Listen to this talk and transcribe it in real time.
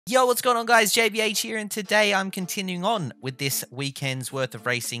Yo, what's going on, guys? JBH here, and today I'm continuing on with this weekend's worth of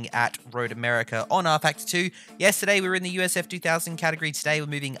racing at Road America on rFactor 2. Yesterday we were in the USF 2000 category. Today we're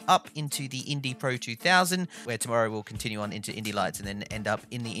moving up into the Indy Pro 2000, where tomorrow we'll continue on into Indy Lights and then end up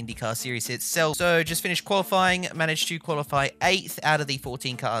in the IndyCar series itself. So just finished qualifying, managed to qualify 8th out of the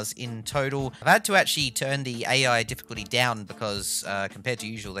 14 cars in total. I've had to actually turn the AI difficulty down because compared to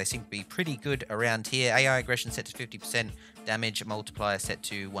usual, they seem to be pretty good around here. AI aggression set to 50%. Damage multiplier set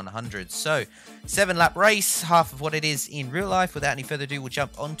to 100. So 7-lap race, half of what it is in real life. Without any further ado, we'll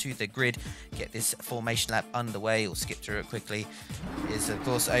jump onto the grid, get this formation lap underway. We'll skip through it quickly. Is of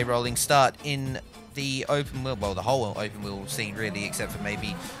course a rolling start in the open wheel, well, the whole open wheel scene really, except for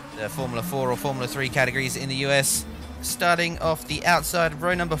maybe the Formula 4 or Formula 3 categories in the US. Starting off the outside of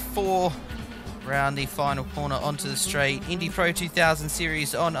row number 4, around the final corner onto the straight. Indy Pro 2000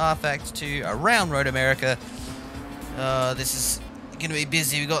 series on rFactor 2 around Road America. This is going to be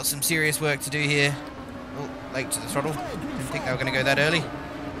busy. We've got some serious work to do here. Oh, late to the throttle. Didn't think they were going to go that early.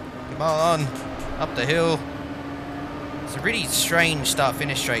 Come on. Up the hill. It's a really strange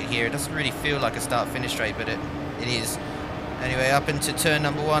start-finish straight here. It doesn't really feel like a start-finish straight, but it is. Anyway, up into turn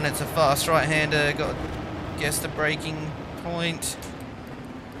number 1. It's a fast right-hander. Got to guess the braking point.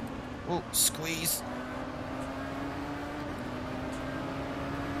 Oh, squeeze.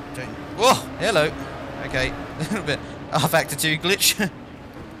 Whoa, hello. Okay, a little bit rFactor 2 glitch.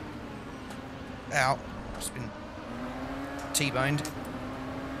 Ow, just been T-boned.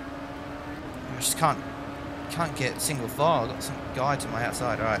 I just can't get single file. I've got some guy to my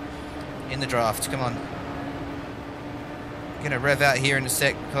outside. Alright, in the draft, come on. I'm gonna rev out here in a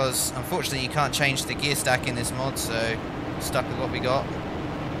sec because unfortunately you can't change the gear stack in this mod, so I'm stuck with what we got.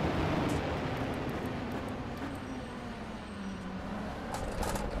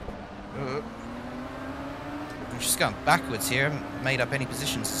 Just going backwards here. I haven't made up any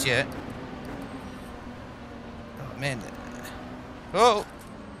positions as yet. Oh man. Oh!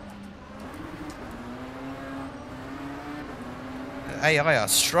 The AI are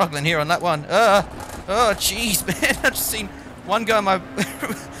struggling here on that one. Oh jeez, man. I've just seen one go in my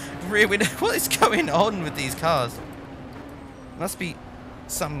rear window. What is going on with these cars? Must be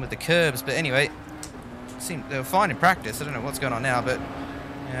something with the curbs, but anyway. They were fine in practice. I don't know what's going on now, but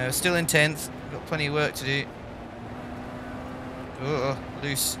still in 10th. Got plenty of work to do. Oh,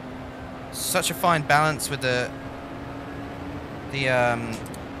 loose. Such a fine balance with the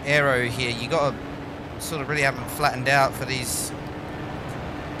aero here. You got to sort of really have them flattened out for these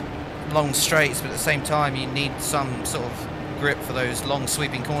long straights, but at the same time you need some sort of grip for those long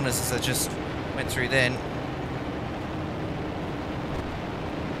sweeping corners as I just went through then.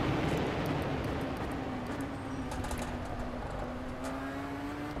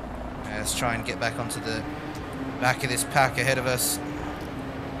 Let's try and get back onto the back of this pack ahead of us.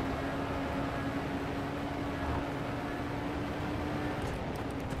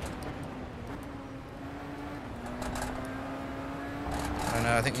 I don't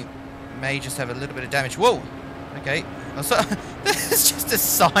know, I think we may just have a little bit of damage. Whoa! Okay. There's just a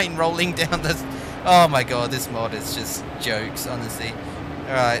sign rolling down this. Oh my god, this mod is just jokes, honestly.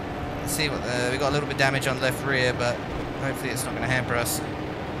 Alright, let's see what we got a little bit of damage on left rear, but hopefully it's not going to hamper us.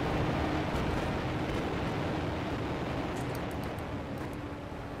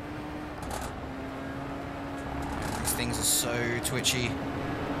 Things are so twitchy,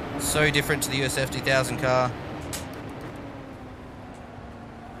 so different to the USF 2000 car.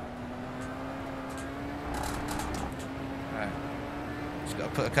 Right. Just got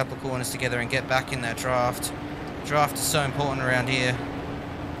to put a couple of corners together and get back in that draft. Draft is so important around here.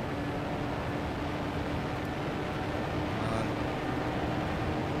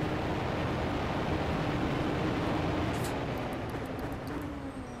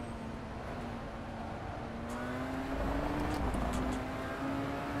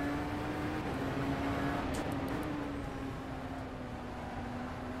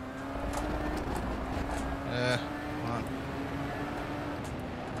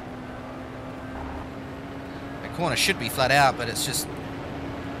 Corner should be flat out, but it's just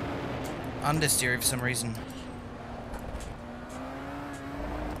understeery for some reason.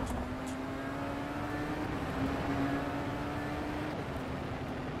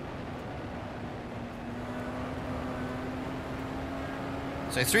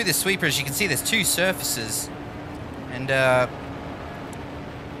 So through the sweepers you can see there's 2 surfaces, and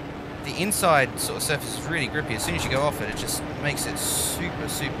the inside sort of surface is really grippy. As soon as you go off it, it just makes it super,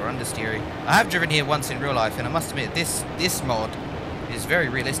 super understeery. I have driven here once in real life, and I must admit, this mod is very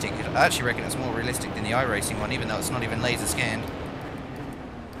realistic. I actually reckon it's more realistic than the iRacing one, even though it's not even laser scanned.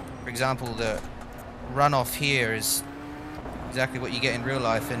 For example, the runoff here is exactly what you get in real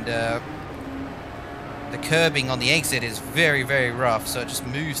life, and the curbing on the exit is very, very rough, so it just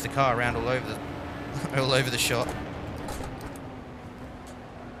moves the car around all over the all over the shot.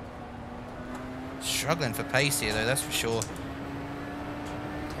 Struggling for pace here though, that's for sure.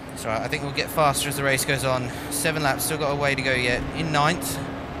 It's alright, I think we'll get faster as the race goes on. 7 laps, still got a way to go yet. In 9th.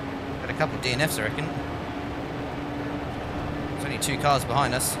 Got a couple of DNFs, I reckon. There's only 2 cars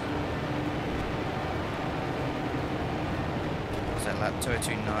behind us. What's that lap?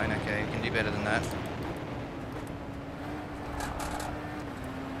 2:02.9. Okay, we can do better than that.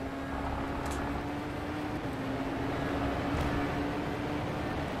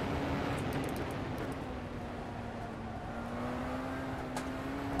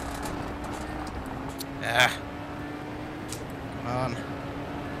 Ah. Come on.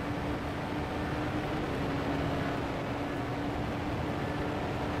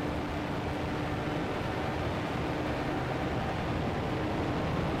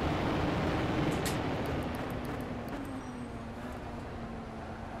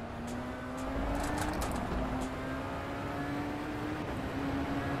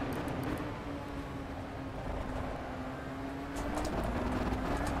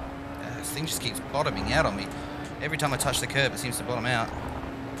 This thing just keeps bottoming out on me. Every time I touch the curb, it seems to bottom out.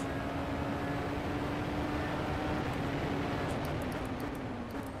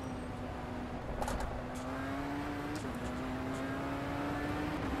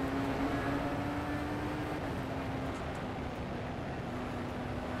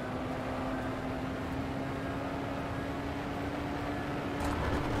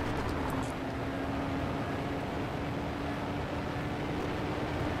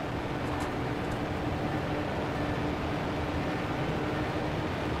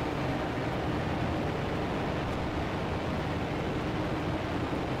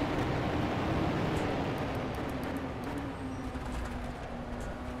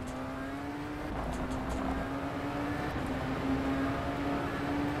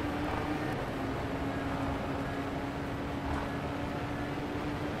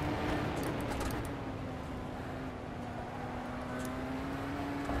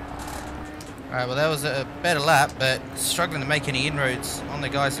 Alright, well that was a better lap, but struggling to make any inroads on the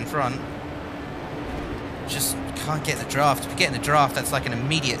guys in front. Just can't get the draft. If you get in the draft, that's like an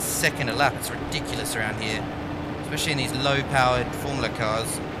immediate second a lap. It's ridiculous around here. Especially in these low-powered Formula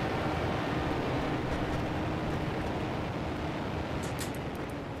cars.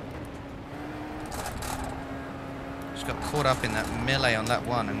 Just got caught up in that melee on that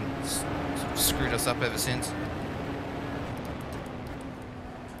one and sort of screwed us up ever since.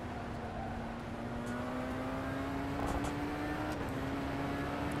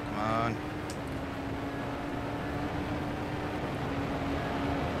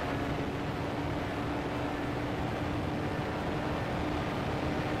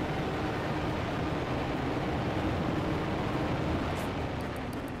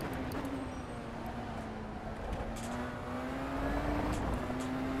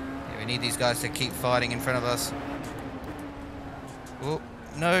 We need these guys to keep fighting in front of us. Oh,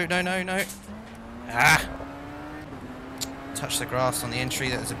 no, no, no, no. Ah! Touch the grass on the entry.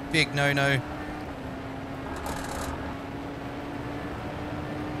 That was a big no-no.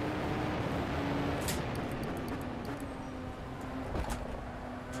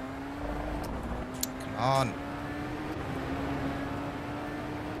 Come on.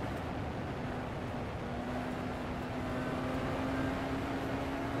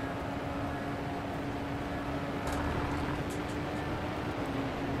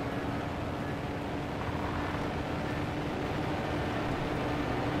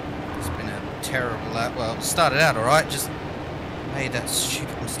 Terrible lap. Well, it started out alright, just made that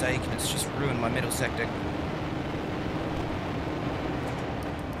stupid mistake and it's just ruined my middle sector.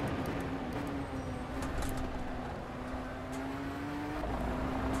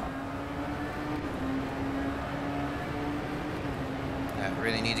 I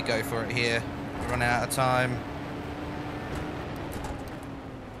really need to go for it here. Run out of time.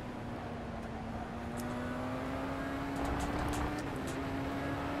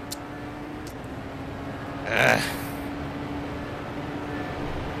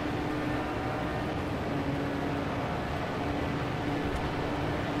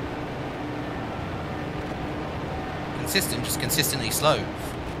 Consistent, just consistently slow.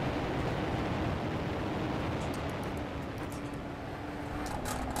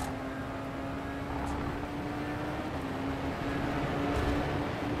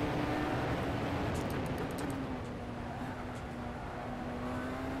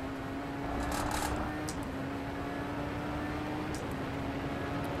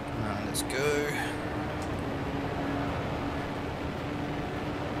 Let's go.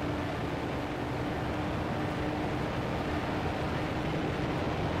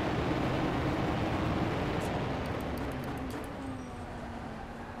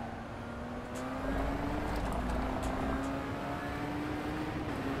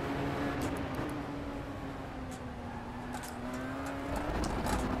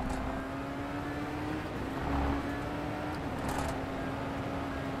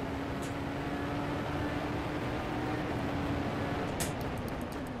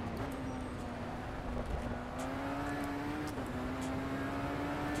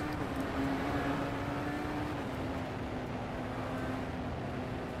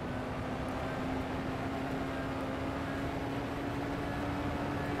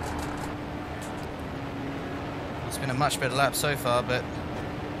 It's been a much better lap so far, but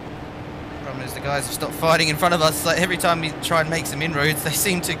the problem is the guys have stopped fighting in front of us. Like every time we try and make some inroads, they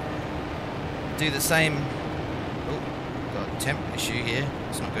seem to do the same. Oh, got a temp issue here.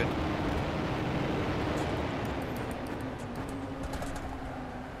 It's not good.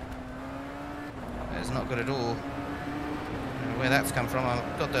 It's not good at all. I don't know where that's come from.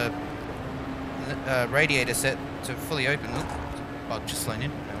 I've got the radiator set to fully open. Oh, bug just flown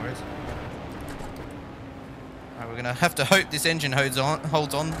in. No worries. Alright, we're gonna have to hope this engine holds on.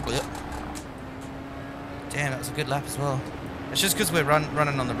 Damn, that was a good lap as well. It's just because we're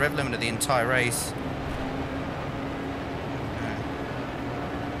running on the rev limiter the entire race.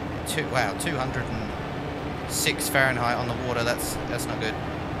 Wow, 206 Fahrenheit on the water. That's not good.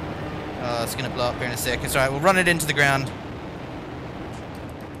 It's going to blow up here in a sec. It's alright, we'll run it into the ground.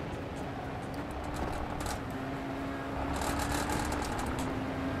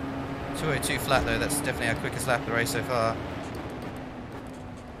 .202 flat though, that's definitely our quickest lap of the race so far.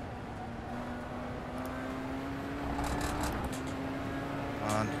 Come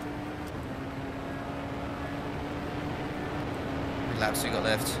on. How many laps we got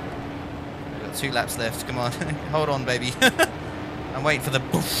left? We've got 2 laps left, come on. Hold on, baby. I'm waiting for the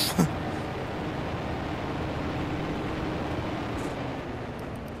boof.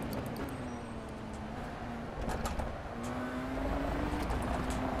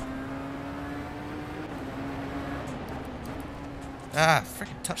 Ah,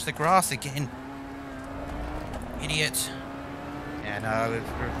 freaking touch the grass again. Idiot. Yeah, no,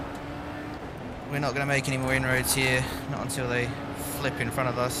 we're not going to make any more inroads here. Not until they flip in front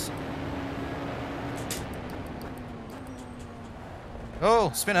of us.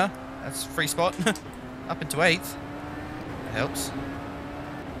 Oh, spinner. That's a free spot. Up into 8th. That helps.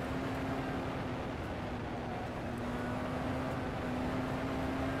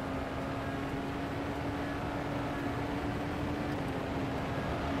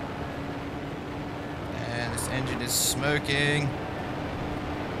 Engine is smoking.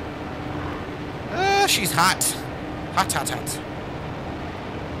 She's hot. Hot, hot, hot.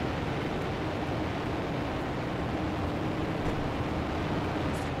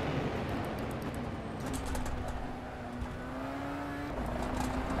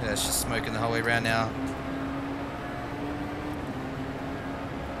 Yeah, it's just smoking the whole way around now.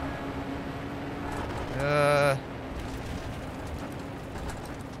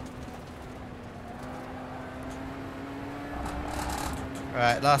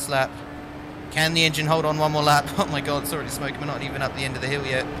 Right, last lap. Can the engine hold on one more lap? Oh my god, it's already smoking. We're not even up the end of the hill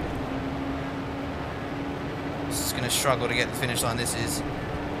yet. This is going to struggle to get the finish line, this is.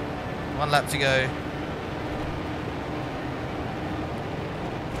 1 lap to go.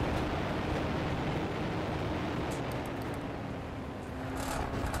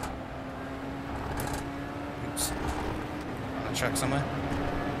 Oops. On the track somewhere.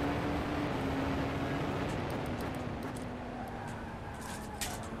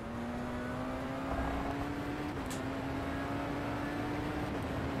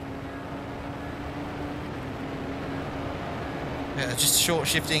 Yeah, just short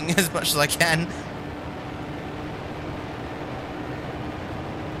shifting as much as I can.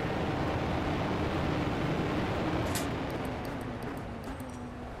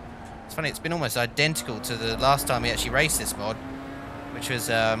 It's funny, it's been almost identical to the last time we actually raced this mod, which was,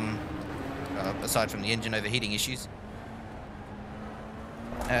 aside from the engine overheating issues,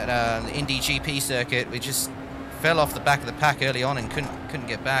 at the Indy GP circuit. We just fell off the back of the pack early on and couldn't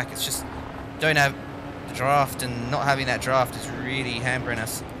get back. It's just don't have draft, and not having that draft is really hampering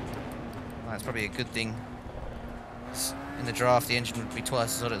us. Well, that's probably a good thing. In the draft, the engine would be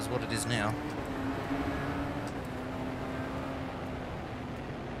twice as hot as what it is now.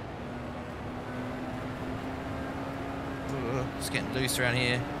 Ooh, it's getting loose around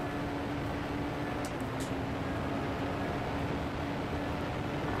here.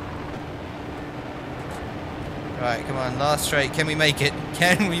 Right, come on, last straight. Can we make it?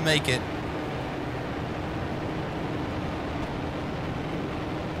 Can we make it?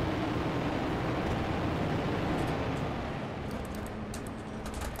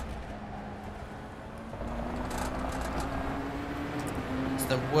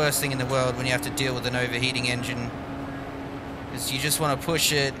 The worst thing in the world when you have to deal with an overheating engine is you just want to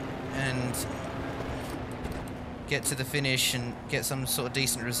push it and get to the finish and get some sort of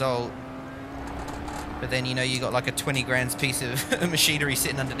decent result, but then you know you got like a 20 grand piece of machinery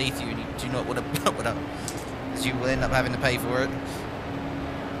sitting underneath you and you do not want to blow it up, because you will end up having to pay for it.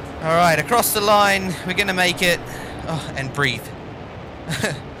 Alright, across the line, we're gonna make it. Oh, and breathe.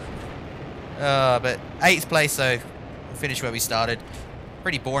 But 8th place, so we'll finish where we started.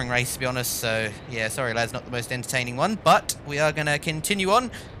 Pretty boring race, to be honest, so yeah, sorry lads, not the most entertaining one, but we are going to continue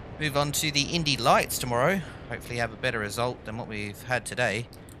on, move on to the Indy Lights tomorrow, hopefully have a better result than what we've had today,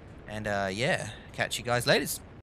 and yeah, catch you guys later.